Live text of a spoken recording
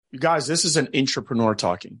You guys, this is an entrepreneur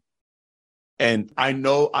talking. And I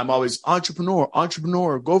know I'm always entrepreneur,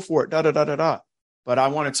 go for it, da, da, da, da, da. But I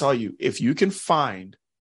want to tell you, if you can find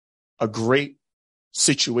a great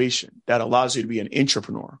situation that allows you to be an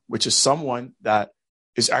entrepreneur, which is someone that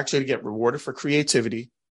is actually to get rewarded for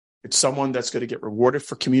creativity. It's someone that's going to get rewarded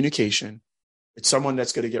for communication. It's someone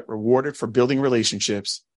that's going to get rewarded for building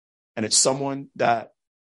relationships. And it's someone that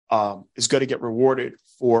is going to get rewarded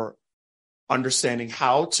for understanding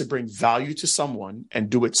how to bring value to someone and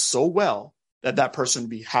do it so well that that person would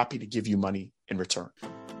be happy to give you money in return.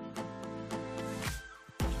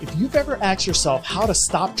 If you've ever asked yourself how to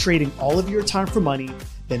stop trading all of your time for money,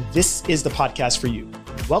 then this is the podcast for you.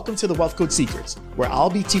 Welcome to the Wealth Code Secrets, where I'll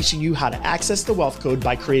be teaching you how to access the wealth code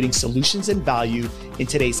by creating solutions and value in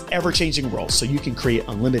today's ever-changing world so you can create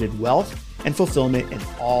unlimited wealth and fulfillment in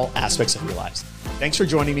all aspects of your lives. Thanks for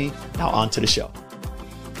joining me. Now on to the show.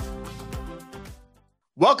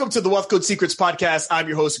 Welcome to the Wealth Code Secrets podcast. I'm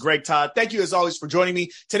your host, Greg Todd. Thank you as always for joining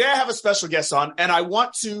me. Today I have a special guest on, and I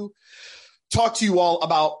want to talk to you all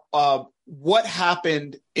about what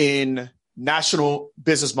happened in National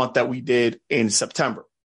Business Month that we did in September.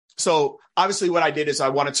 So obviously what I did is I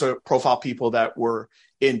wanted to profile people that were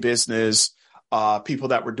in business, people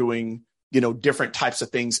that were doing, different types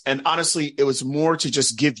of things. And honestly, it was more to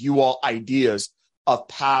just give you all ideas of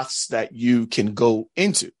paths that you can go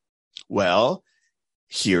into. Well,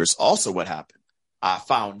 here's also what happened. I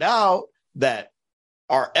found out that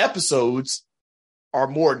our episodes are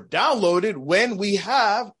more downloaded when we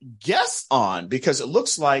have guests on, because it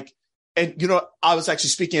looks like, and I was actually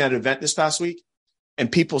speaking at an event this past week,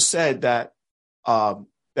 and people said that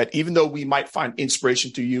that even though we might find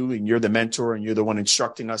inspiration through you and you're the mentor and you're the one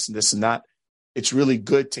instructing us and this and that, it's really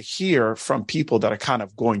good to hear from people that are kind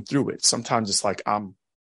of going through it. Sometimes it's like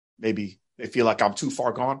maybe they feel like I'm too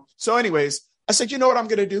far gone. So anyways, I said, you know what I'm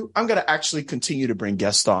going to do? I'm going to actually continue to bring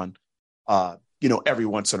guests on, every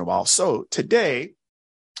once in a while. So today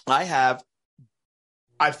I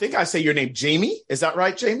think I say your name, Jamie. Is that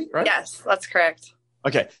right, Jamie? Right? Yes, that's correct.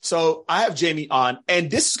 Okay. So I have Jamie on, and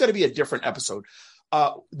this is going to be a different episode.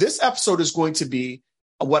 This episode is going to be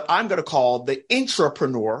what I'm going to call the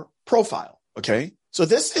intrapreneur profile. Okay. So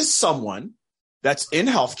this is someone that's in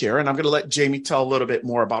healthcare, and I'm going to let Jamie tell a little bit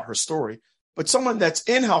more about her story, but someone that's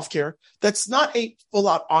in healthcare that's not a full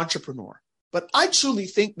out entrepreneur. But I truly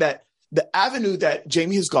think that the avenue that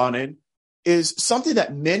Jamie has gone in is something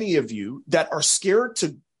that many of you that are scared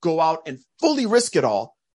to go out and fully risk it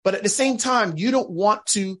all, but at the same time, you don't want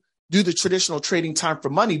to do the traditional trading time for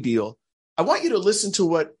money deal. I want you to listen to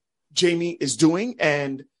what Jamie is doing,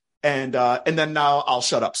 and then now I'll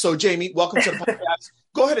shut up. So Jamie, welcome to the podcast.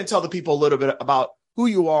 Go ahead and tell the people a little bit about who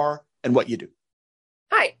you are and what you do.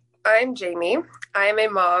 Hi, I'm Jamie. I am a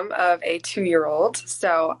mom of a 2-year-old,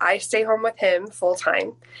 so I stay home with him full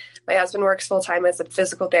time. My husband works full time as a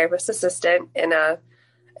physical therapist assistant in a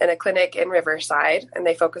clinic in Riverside, and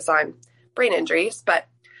they focus on brain injuries. But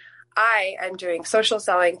I am doing social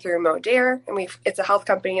selling through Modere, and it's a health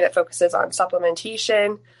company that focuses on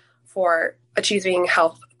supplementation for achieving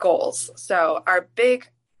health goals. So our big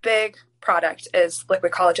product is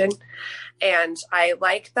liquid collagen, and I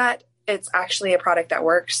like that it's actually a product that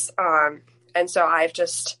works. And so I've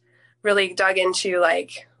just really dug into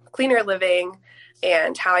like cleaner living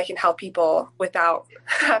and how I can help people without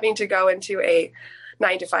having to go into a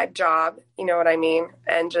 9-to-5 job, you know what I mean?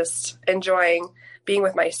 And just enjoying being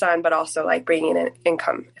with my son, but also like bringing in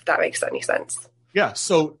income, if that makes any sense. Yeah.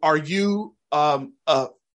 So are you a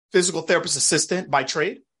physical therapist assistant by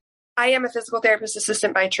trade? I am a physical therapist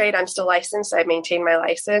assistant by trade. I'm still licensed. I maintain my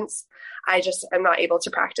license. I just am not able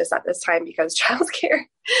to practice at this time because childcare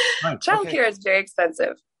is very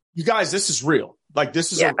expensive. You guys, this is real. Like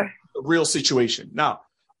this is a real situation. Now,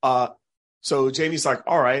 so Jamie's like,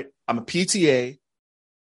 all right, I'm a PTA.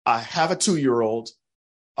 I have a 2-year-old.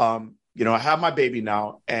 I have my baby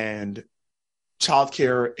now, and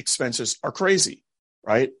childcare expenses are crazy,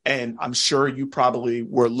 right? And I'm sure you probably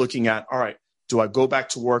were looking at, all right, do I go back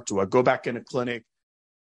to work? Do I go back in a clinic?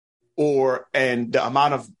 And the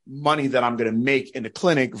amount of money that I'm going to make in the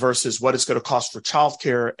clinic versus what it's going to cost for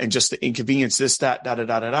childcare and just the inconvenience, this, that, da, da,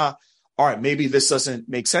 da, da, da. All right, maybe this doesn't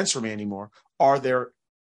make sense for me anymore. Are there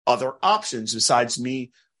other options besides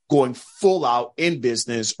me going full out in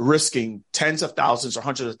business, risking tens of thousands or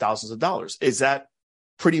hundreds of thousands of dollars? Is that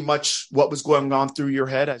pretty much what was going on through your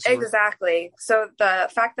head? Exactly. So the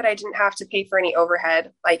fact that I didn't have to pay for any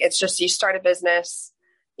overhead, like it's just, you start a business,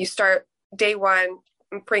 you start day one,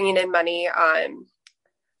 bringing in money,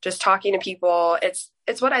 just talking to people. It's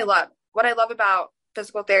what I love. What I love about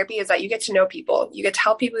physical therapy is that you get to know people. You get to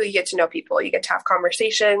help people. You get to know people. You get to have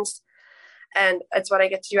conversations. And it's what I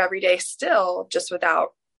get to do every day still, just without,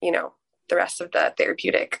 the rest of the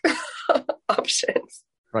therapeutic options.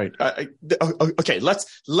 Right. Okay.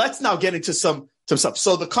 Let's now get into some stuff.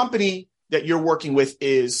 So the company that you're working with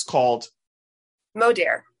is called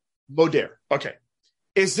Modere. Okay.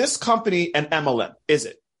 Is this company an MLM? Is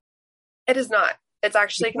it? It is not. It's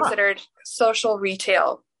actually considered social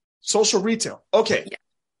retail. Social retail. Okay. Yeah.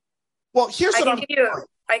 Well, here's what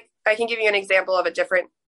I can give you an example of a different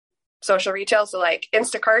social retail. So like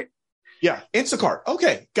Instacart. Yeah. Instacart.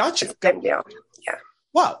 Okay. Gotcha. Yeah.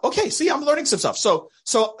 Wow. Okay. See, I'm learning some stuff. So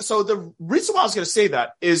the reason why I was going to say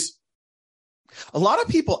that is a lot of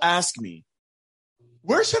people ask me,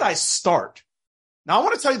 where should I start? Now I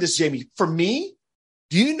want to tell you this, Jamie, for me,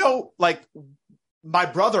 do you know, like my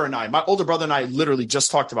older brother and I literally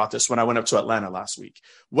just talked about this when I went up to Atlanta last week,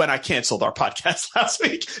 when I canceled our podcast last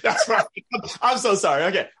week. That's right. I'm so sorry.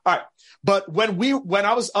 Okay. All right. But when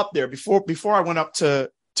I was up there before I went up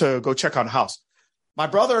to go check on a house, my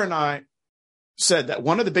brother and I said that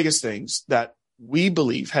one of the biggest things that we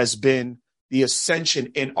believe has been the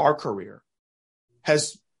ascension in our career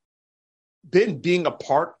has been being a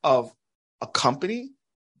part of a company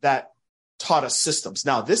that taught us systems.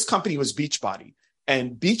 Now, this company was Beachbody,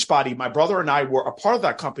 and Beachbody, my brother and I were a part of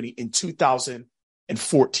that company in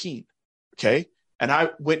 2014. Okay. And I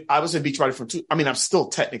was in Beachbody I'm still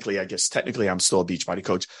technically I'm still a Beachbody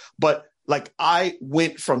coach, but like I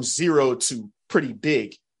went from 0 to pretty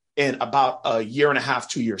big in about a 1.5 to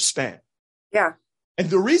 2 year span. Yeah. And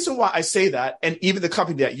the reason why I say that, and even the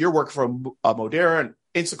company that you're working for, Modere and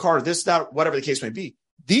Instacart, this, that, whatever the case may be,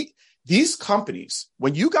 these companies,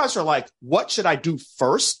 when you guys are like, what should I do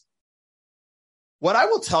first? What I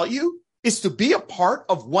will tell you is to be a part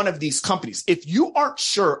of one of these companies. If you aren't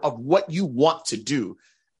sure of what you want to do,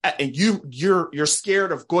 and you're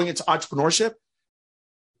scared of going into entrepreneurship,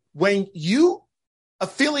 when you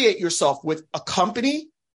affiliate yourself with a company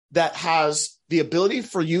that has the ability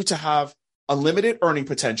for you to have unlimited earning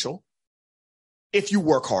potential, if you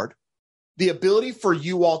work hard, the ability for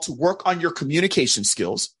you all to work on your communication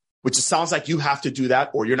skills, which it sounds like you have to do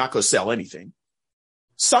that or you're not going to sell anything,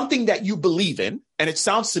 something that you believe in. And it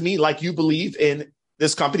sounds to me like you believe in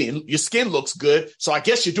this company and your skin looks good. So I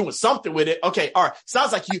guess you're doing something with it. Okay. All right.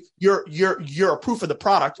 Sounds like you're a proof of the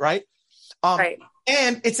product, right? Right.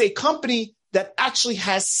 And it's a company that actually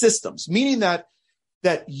has systems, meaning that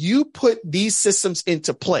you put these systems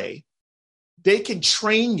into play. They can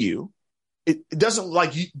train you. It doesn't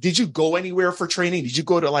like you. Did you go anywhere for training? Did you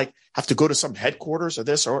go to have to go to some headquarters or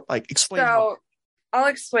this or explain? So I'll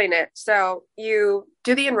explain it. So you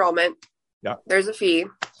do the enrollment. Yeah. There's a fee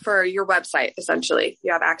for your website. Essentially,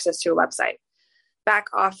 you have access to a website, back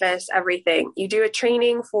office, everything. You do a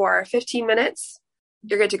training for 15 minutes.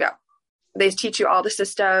 You're good to go. They teach you all the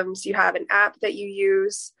systems. You have an app that you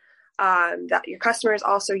use that your customers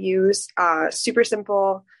also use. Super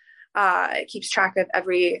simple. It keeps track of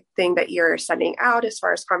everything that you're sending out as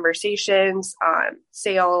far as conversations,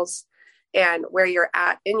 sales, and where you're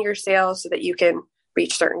at in your sales so that you can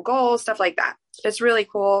reach certain goals, stuff like that. It's really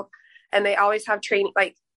cool. And they always have training,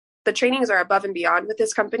 like the trainings are above and beyond with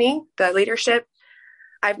this company, the leadership.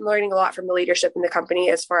 I'm learning a lot from the leadership in the company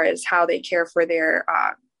as far as how they care for their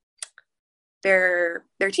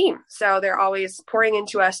team. So they're always pouring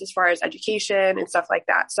into us as far as education and stuff like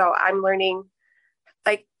that. So I'm learning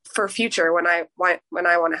for future when I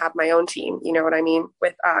want to have my own team, you know what I mean?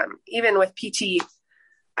 With even with PT,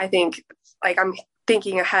 I think I'm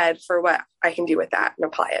thinking ahead for what I can do with that and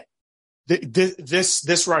apply it.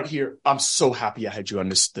 This right here, I'm so happy I had you on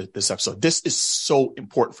this episode. This is so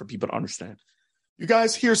important for people to understand. You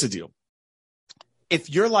guys, here's the deal. If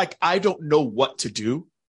you're like, I don't know what to do,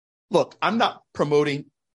 look, I'm not promoting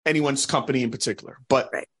anyone's company in particular,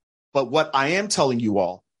 but what I am telling you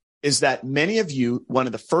all is that many of you, one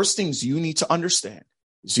of the first things you need to understand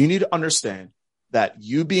is you need to understand that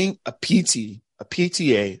you being a PT, a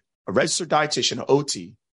PTA, a registered dietitian, an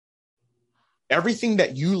OT, everything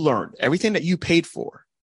that you learned, everything that you paid for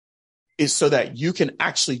is so that you can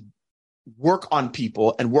actually work on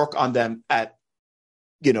people and work on them at,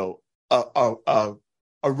 a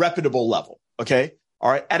reputable level. Okay.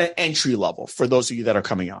 All right. At an entry level for those of you that are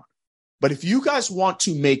coming out. But if you guys want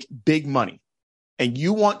to make big money, and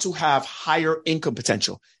you want to have higher income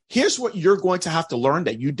potential, here's what you're going to have to learn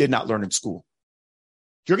that you did not learn in school.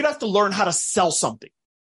 You're going to have to learn how to sell something.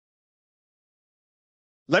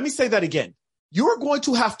 Let me say that again. You're going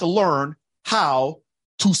to have to learn how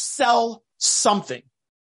to sell something.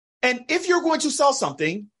 And if you're going to sell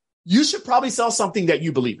something, you should probably sell something that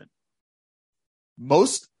you believe in.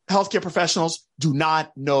 most healthcare professionals do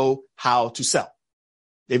not know how to sell.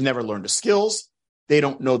 They've never learned the skills. They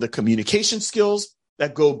don't know the communication skills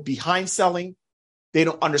that go behind selling. They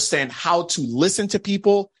don't understand how to listen to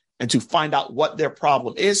people and to find out what their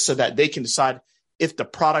problem is so that they can decide if the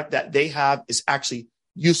product that they have is actually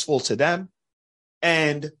useful to them.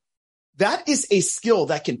 And that is a skill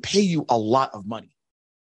that can pay you a lot of money.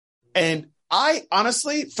 And I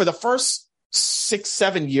honestly, for the first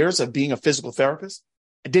 6-7 years of being a physical therapist,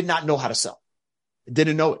 I did not know how to sell. I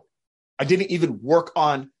didn't know it. I didn't even work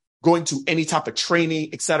on going to any type of training,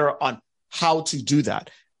 et cetera, on how to do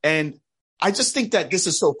that. And I just think that this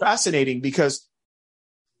is so fascinating because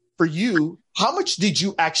for you, how much did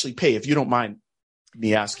you actually pay, if you don't mind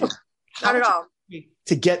me asking? Not at all.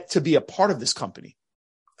 To get to be a part of this company?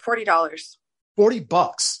 $40.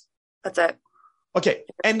 $40. That's it. Okay.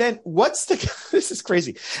 And then this is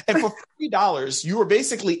crazy. And for $40, you were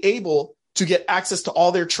basically able to get access to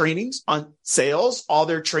all their trainings on sales, all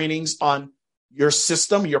their trainings on your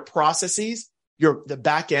system, your processes, the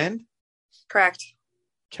back end. Correct.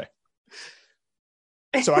 Okay.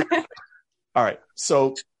 So all right.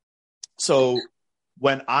 So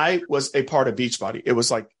when I was a part of Beachbody, it was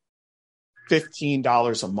like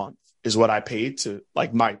 $15 a month is what I paid to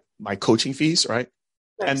like my coaching fees. Right.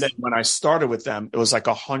 Nice. And then when I started with them, it was like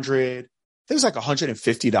 $150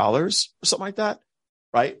 or something like that.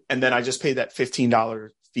 Right. And then I just paid that $15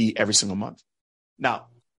 fee every single month. Now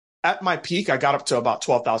at my peak, I got up to about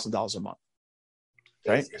 $12,000 a month.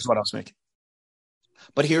 Right. That's what I was making.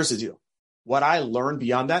 But here's the deal. What I learned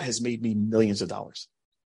beyond that has made me millions of dollars.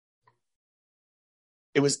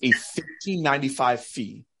 It was a $15.95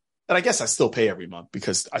 fee that I guess I still pay every month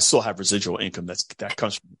because I still have residual income that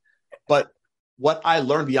comes from it. But what I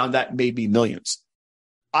learned beyond that made me millions.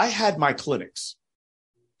 I had my clinics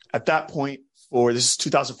at that point this is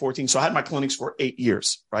 2014. So I had my clinics for 8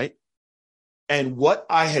 years, right? And what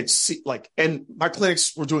I had seen, and my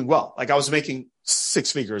clinics were doing well. Like I was making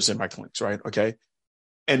 6 figures in my clinics, right? Okay.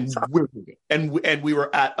 And we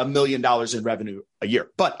were at $1 million in revenue a year,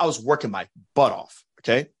 but I was working my butt off.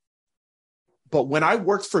 Okay. But when I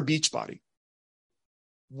worked for Beachbody,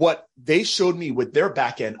 what they showed me with their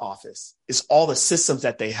back end office is all the systems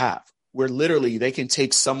that they have, where literally they can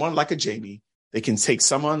take someone like a Jamie, they can take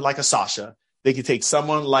someone like a Sasha, they can take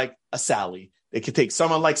someone like a Sally, they can take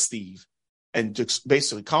someone like Steve and just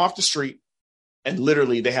basically come off the street. And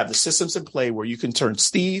literally they have the systems in play where you can turn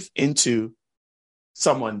Steve into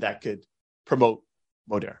someone that could promote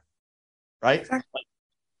Modere, right? Exactly.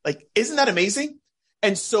 Like, isn't that amazing?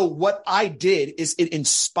 And so what I did is it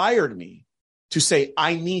inspired me to say,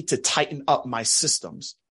 I need to tighten up my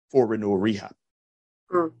systems for renewal rehab.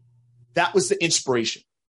 Mm. That was the inspiration.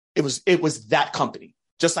 It was that company,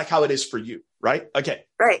 just like how it is for you, right? Okay.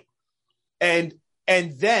 Right. And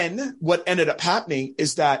then what ended up happening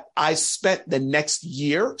is that I spent the next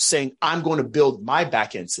year saying, I'm going to build my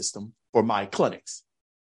back-end system for my clinics.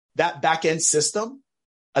 That back-end system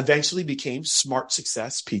eventually became Smart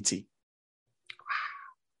Success PT.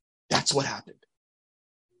 That's what happened.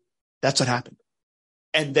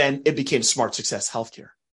 And then it became Smart Success Healthcare.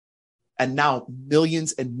 And now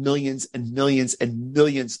millions and millions and millions and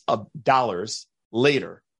millions of dollars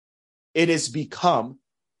later, it has become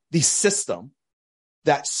the system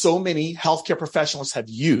that so many healthcare professionals have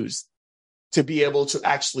used to be able to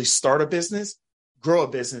actually start a business, grow a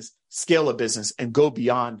business, scale a business, and go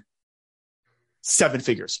beyond 7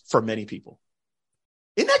 figures for many people.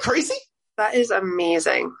 Isn't that crazy? That is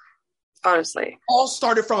amazing, honestly. All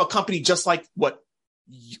started from a company just like what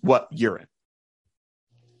you're in.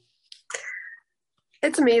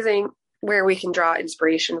 It's amazing where we can draw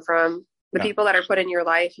inspiration from. The people that are put in your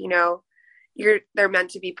life, they're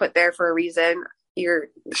meant to be put there for a reason. Your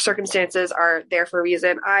circumstances are there for a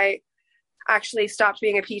reason. I actually stopped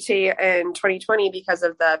being a PT in 2020 because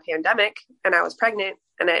of the pandemic, and I was pregnant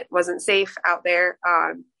and it wasn't safe out there.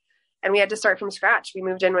 And we had to start from scratch. We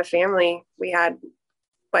moved in with family. We had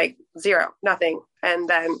nothing. And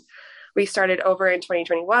then we started over in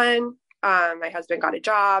 2021. My husband got a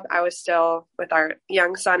job. I was still with our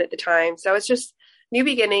young son at the time. So it's just new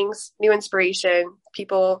beginnings, new inspiration,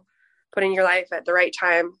 people put in your life at the right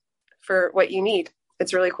time for what you need.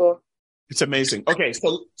 It's really cool. It's amazing. Okay.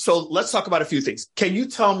 So let's talk about a few things. Can you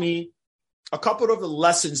tell me a couple of the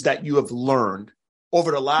lessons that you have learned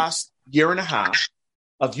over the last year and a half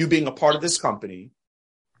of you being a part of this company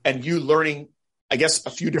and you learning, I guess, a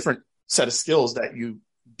few different set of skills that you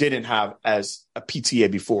didn't have as a PTA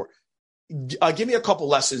before? Give me a couple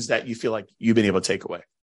lessons that you feel like you've been able to take away.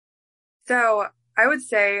 So I would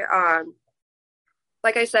say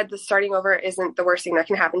like I said, the starting over isn't the worst thing that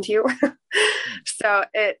can happen to you. So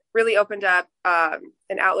it really opened up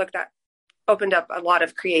an outlook that opened up a lot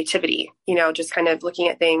of creativity, just kind of looking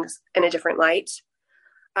at things in a different light.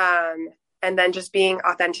 And then just being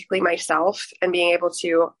authentically myself and being able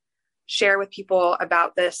to share with people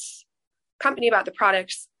about this company, about the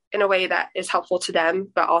products in a way that is helpful to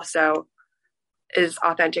them, but also is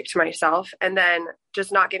authentic to myself. And then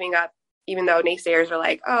just not giving up, even though naysayers are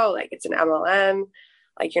like, oh, like it's an MLM,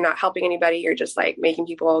 like you're not helping anybody. You're just like making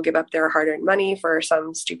people give up their hard-earned money for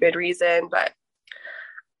some stupid reason. But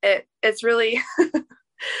it's really,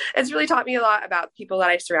 it's really taught me a lot about people that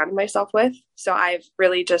I've surrounded myself with. So I've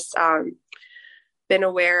really just been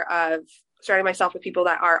aware of surrounding myself with people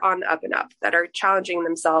that are on the up and up, that are challenging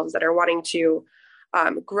themselves, that are wanting to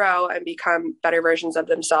grow and become better versions of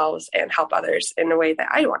themselves and help others in a way that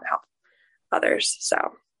I want to help others. So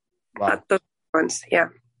wow. Those ones. Yeah.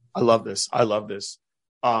 I love this.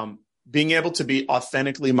 Being able to be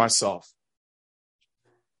authentically myself.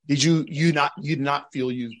 Did you not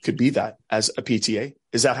feel you could be that as a PTA?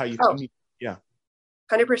 Is that how you feel? Yeah.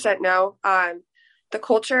 100% no. The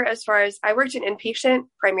culture, as far as I worked in inpatient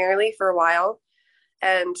primarily for a while,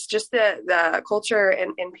 and just the culture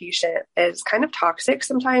in inpatient is kind of toxic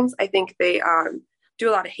sometimes. I think they do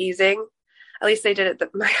a lot of hazing. At least they did at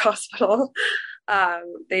my hospital.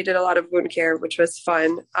 They did a lot of wound care, which was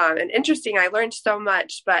fun and interesting. I learned so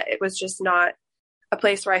much, but it was just not a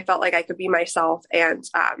place where I felt like I could be myself and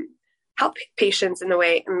help patients in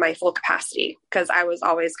my full capacity, because I was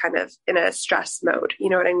always kind of in a stress mode. You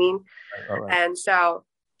know what I mean? Right. And so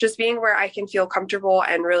just being where I can feel comfortable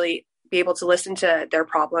and really be able to listen to their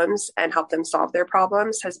problems and help them solve their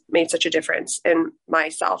problems has made such a difference in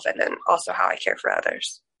myself and then also how I care for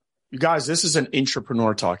others. You guys, this is an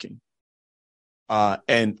entrepreneur talking.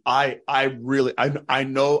 And I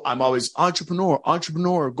know I'm always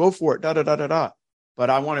entrepreneur, go for it, da. But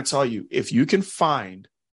I want to tell you, if you can find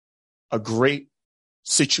a great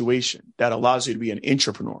situation that allows you to be an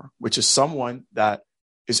entrepreneur, which is someone that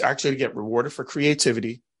is actually to get rewarded for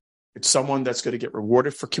creativity. It's someone that's going to get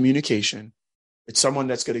rewarded for communication. It's someone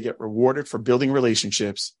that's going to get rewarded for building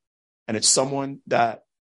relationships. And it's someone that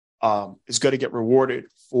is going to get rewarded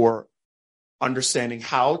for understanding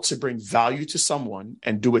how to bring value to someone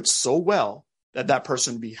and do it so well that that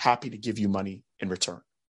person would be happy to give you money in return.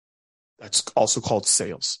 That's also called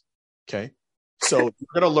sales. Okay. So you're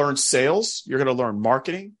going to learn sales. You're going to learn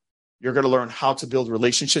marketing. You're going to learn how to build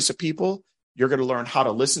relationships with people. You're going to learn how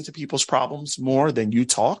to listen to people's problems more than you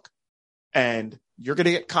talk. And you're going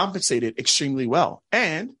to get compensated extremely well.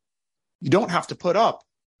 And you don't have to put up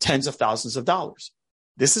tens of thousands of dollars.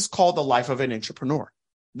 This is called the life of an entrepreneur.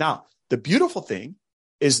 Now, the beautiful thing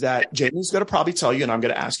is that Jamie's going to probably tell you, and I'm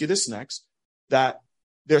going to ask you this next, that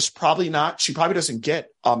she probably doesn't get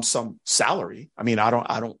some salary. I mean, I don't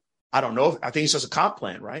know. I think it's just a comp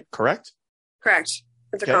plan, right? Correct? Correct.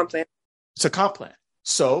 It's a comp plan. It's a comp plan.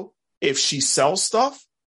 So if she sells stuff,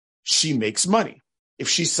 she makes money. If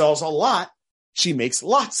she sells a lot, she makes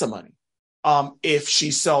lots of money. If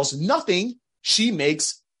she sells nothing, she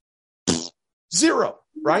makes zero,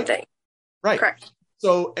 right? Nothing. Right. Correct.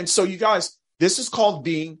 So you guys, this is called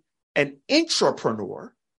being an intrapreneur,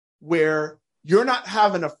 where you're not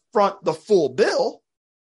having to front the full bill.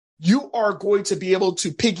 You are going to be able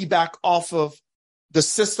to piggyback off of the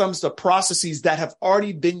systems, the processes that have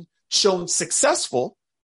already been shown successful,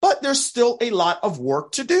 but there's still a lot of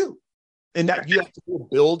work to do. And that you have to go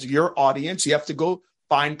build your audience. You have to go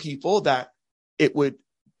find people that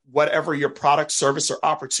whatever your product, service, or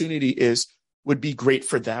opportunity is, would be great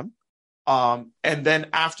for them. And then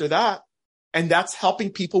after that, and that's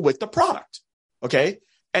helping people with the product. Okay.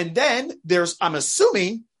 And then I'm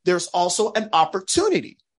assuming there's also an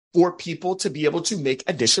opportunity for people to be able to make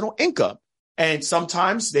additional income. And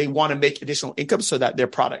sometimes they want to make additional income so that their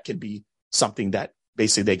product can be something that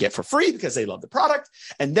basically they get for free because they love the product.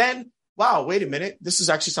 And then, wow, wait a minute, this is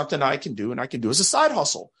actually something I can do, and I can do as a side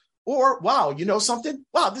hustle. Or, wow, you know something?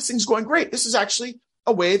 Wow, this thing's going great. This is actually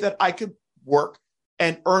a way that I could work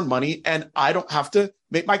and earn money, and I don't have to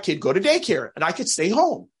make my kid go to daycare, and I could stay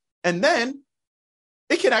home. And then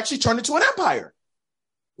it can actually turn into an empire.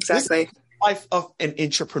 Exactly. This is the life of an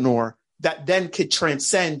entrepreneur that then could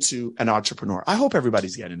transcend to an entrepreneur. I hope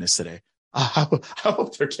everybody's getting this today. I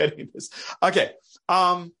hope they're getting this. Okay.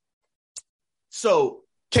 So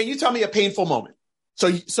can you tell me a painful moment? So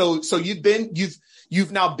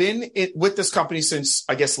you've now been with this company since,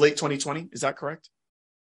 I guess, late 2020. Is that correct?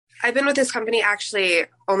 I've been with this company actually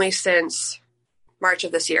only since March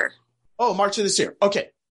of this year. Oh, March of this year. Okay.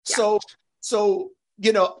 Yeah. So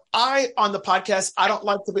on the podcast, I don't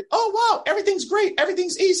like to be, oh, wow, everything's great.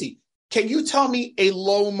 Everything's easy. Can you tell me a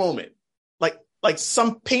low moment, like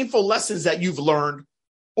some painful lessons that you've learned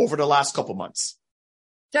over the last couple months?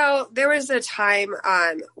 So there was a time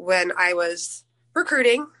when I was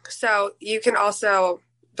recruiting. So you can also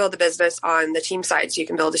build a business on the team side. So you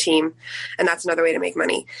can build a team, and that's another way to make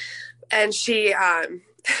money. And she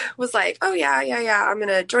was like, oh, yeah, I'm going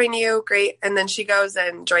to join you. Great. And then she goes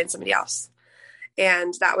and joins somebody else.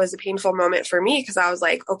 And that was a painful moment for me because I was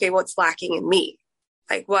like, okay, what's lacking in me?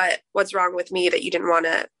 Like what's wrong with me that you didn't want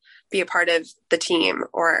to be a part of the team?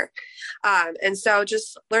 Or, and so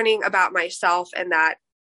just learning about myself and that,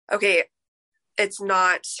 okay, it's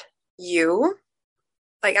not you,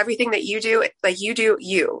 like everything that you do, like you do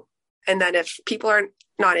you. And then if people are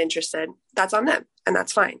not interested, that's on them and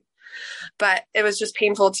that's fine. But it was just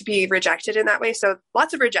painful to be rejected in that way. So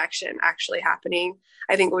lots of rejection actually happening,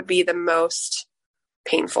 I think would be the most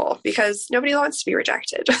painful because nobody wants to be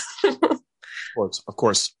rejected. Of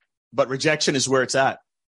course. But rejection is where it's at.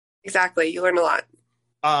 Exactly. You learn a lot.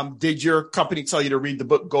 Did your company tell you to read the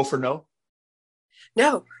book, Go for No?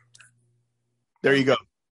 No. There you go.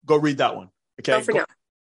 Go read that one. Okay. Go for No.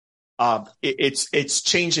 It's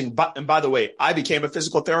changing. And by the way, I became a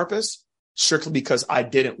physical therapist strictly because I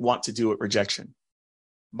didn't want to deal with rejection.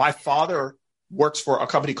 My father works for a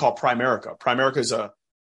company called Primerica. Primerica is a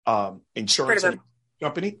insurance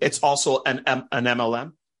company. It's also an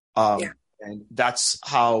MLM. And that's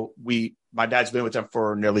how my dad's been with them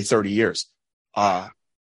for nearly 30 years.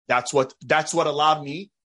 That's what allowed me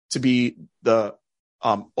to be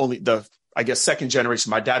I guess, second generation.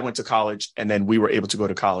 My dad went to college and then we were able to go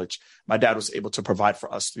to college. My dad was able to provide for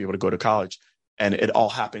us to be able to go to college. And it all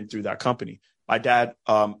happened through that company. My dad,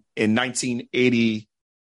 in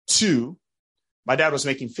 1982, my dad was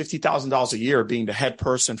making $50,000 a year being the head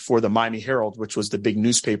person for the Miami Herald, which was the big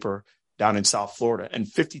newspaper down in South Florida. And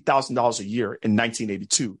 $50,000 a year in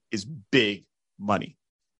 1982 is big money.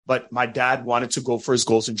 But my dad wanted to go for his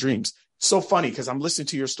goals and dreams. So funny because I'm listening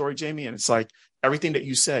to your story, Jamie, and it's like everything that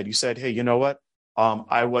you said, hey, you know what?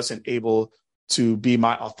 I wasn't able to be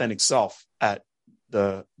my authentic self at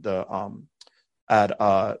the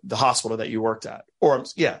hospital that you worked at, or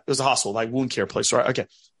it was a hospital, like wound care place, right? Okay.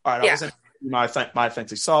 All right. Yeah. I wasn't my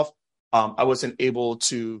authentic self. I wasn't able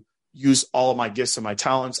to use all of my gifts and my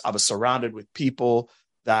talents. I was surrounded with people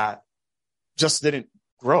that just didn't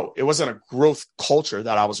grow. It wasn't a growth culture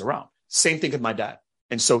that I was around. Same thing with my dad.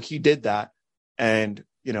 And so he did that and,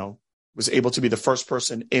 was able to be the first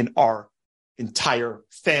person in our entire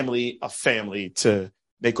family to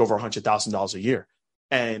make over $100,000 a year.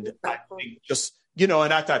 And I think just, and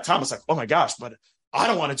at that time, it's like, oh my gosh, but I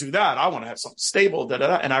don't want to do that. I want to have something stable.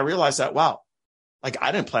 And I realized that, wow, like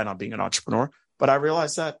I didn't plan on being an entrepreneur, but I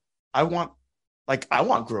realized that I want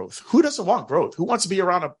growth. Who doesn't want growth? Who wants to be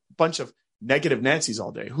around a bunch of negative Nancys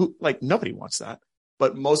all day? Nobody wants that.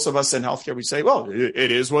 But most of us in healthcare, we say, well,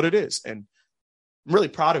 it is what it is. And I'm really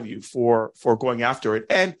proud of you for going after it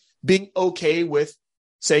and being okay with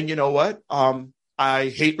saying, you know what? I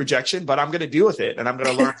hate rejection, but I'm going to deal with it. And I'm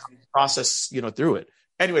going to learn how to process, through it.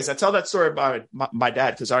 Anyways, I tell that story about my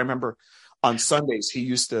dad, because I remember on Sundays, he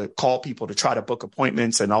used to call people to try to book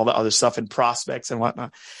appointments and all the other stuff and prospects and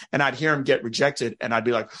whatnot. And I'd hear him get rejected. And I'd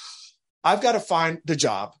be like, I've got to find the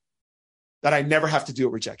job that I never have to deal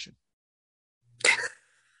with rejection.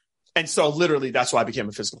 And so literally, that's why I became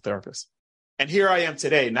a physical therapist. And here I am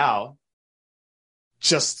today now,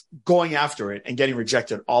 just going after it and getting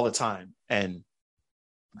rejected all the time and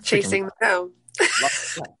chasing the down.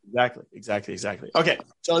 Exactly. Okay.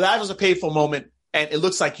 So that was a painful moment. And it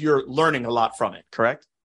looks like you're learning a lot from it, correct?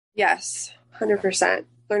 Yes, 100%.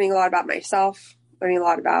 Learning a lot about myself, learning a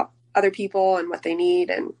lot about other people and what they need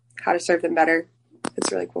and how to serve them better.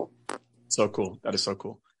 It's really cool. So cool. That is so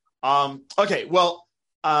cool. Okay. Well,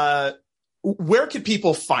 where can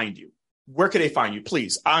people find you? Where can they find you?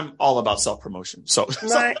 Please. I'm all about self-promotion. So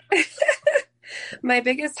my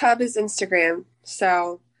biggest hub is Instagram.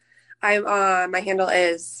 So my handle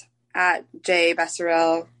is at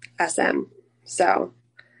 @JBesserill_SM. So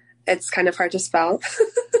it's kind of hard to spell.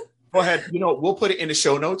 Go ahead. We'll put it in the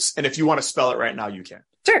show notes. And if you want to spell it right now, you can.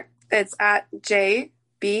 Sure. It's at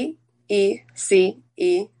JBECERRILSM.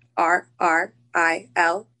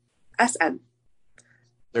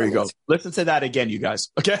 There you go. Listen to that again, you guys.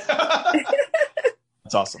 Okay.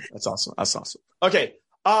 That's awesome. Okay.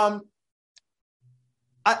 I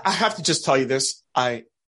have to just tell you this. I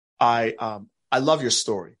love your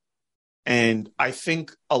story. And I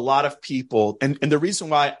think a lot of people, and the reason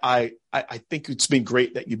why I think it's been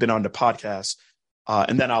great that you've been on the podcast,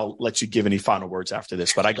 and then I'll let you give any final words after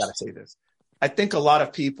this, but I got to say this. I think a lot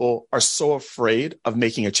of people are so afraid of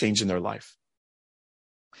making a change in their life.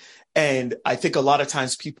 And I think a lot of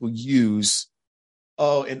times people use,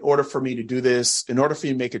 in order for me to do this, in order for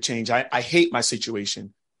me to make a change, I hate my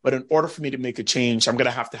situation, but in order for me to make a change, I'm going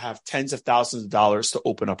to have tens of thousands of dollars to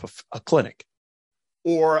open up a clinic,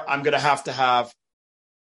 or I'm going to have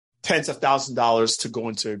tens of thousands of dollars to go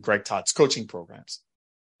into Greg Todd's coaching programs.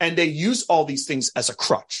 And they use all these things as a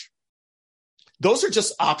crutch. Those are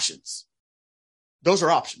just options. Those are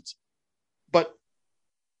options. But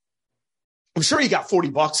I'm sure you got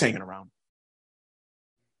 $40 hanging around.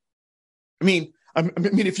 I mean,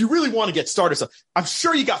 if you really want to get started, I'm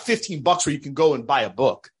sure you got $15 where you can go and buy a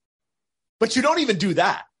book, but you don't even do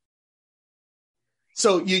that.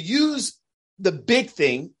 So you use the big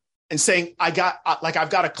thing and saying, I've got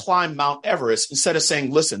to climb Mount Everest, instead of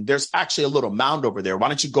saying, listen, there's actually a little mound over there. Why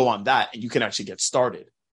don't you go on that and you can actually get started?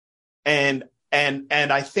 And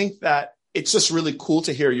I think that it's just really cool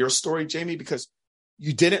to hear your story, Jamie, because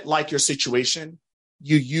you didn't like your situation.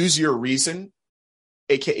 You use your reason,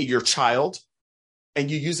 aka your child, and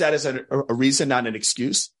you use that as a reason, not an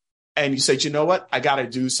excuse. And you said, you know what? I got to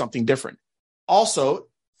do something different. Also,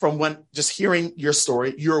 from just hearing your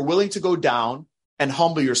story, you're willing to go down and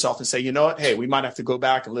humble yourself and say, you know what? Hey, we might have to go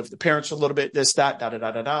back and live with the parents for a little bit, this, that, da.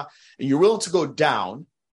 And you're willing to go down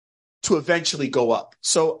to eventually go up.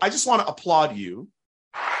 So I just want to applaud you.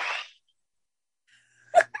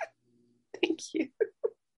 Thank you.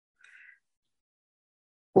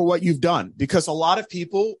 For what you've done, because a lot of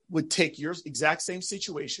people would take your exact same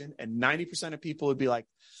situation, and 90% of people would be like,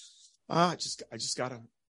 I just gotta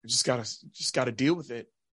deal with it.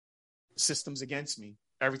 System's against me.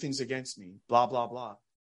 Everything's against me. Blah, blah, blah.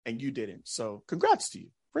 And you didn't. So congrats to you.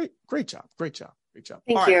 Great job. Thank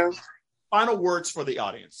you. Final words for the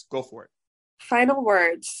audience. Go for it. Final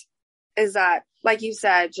words is that, like you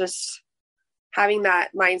said, just having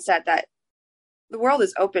that mindset that the world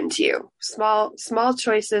is open to you. Small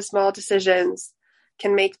choices, small decisions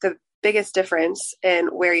can make the biggest difference in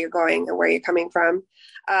where you're going and where you're coming from.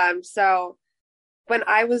 So when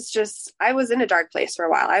I was in a dark place for a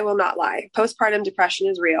while, I will not lie. Postpartum depression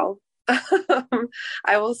is real.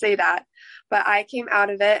 I will say that. But I came out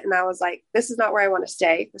of it and I was like, this is not where I want to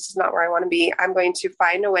stay. This is not where I want to be. I'm going to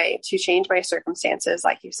find a way to change my circumstances,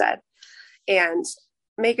 like you said, and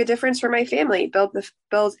make a difference for my family, build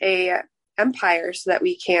a empire so that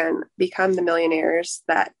we can become the millionaires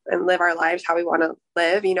and live our lives how we want to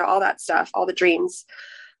live, all that stuff, all the dreams.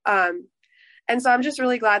 And so I'm just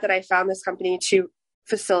really glad that I found this company to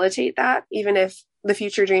facilitate that, even if the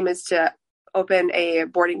future dream is to open a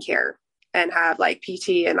boarding care and have like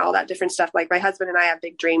PT and all that different stuff. Like my husband and I have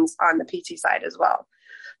big dreams on the PT side as well.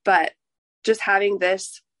 But just having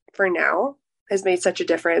this for now has made such a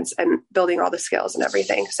difference and building all the skills and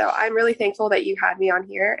everything. So I'm really thankful that you had me on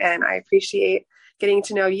here, and I appreciate getting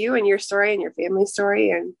to know you and your story and your family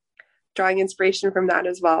story and drawing inspiration from that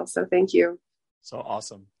as well. So thank you. So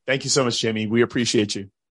awesome. Thank you so much, Jamie. We appreciate you.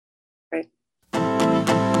 Right.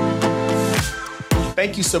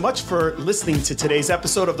 Thank you so much for listening to today's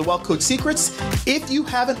episode of The Wealth Code Secrets. If you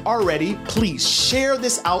haven't already, please share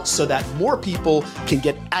this out so that more people can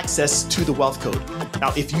get access to the Wealth Code.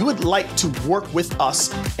 Now, if you would like to work with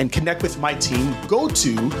us and connect with my team, go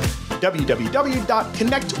to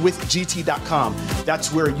www.connectwithgt.com.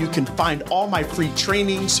 That's where you can find all my free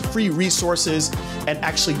trainings, free resources, and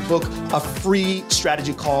actually book a free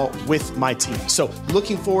strategy call with my team. So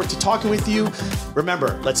looking forward to talking with you.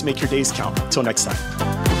 Remember, let's make your days count. Until next time.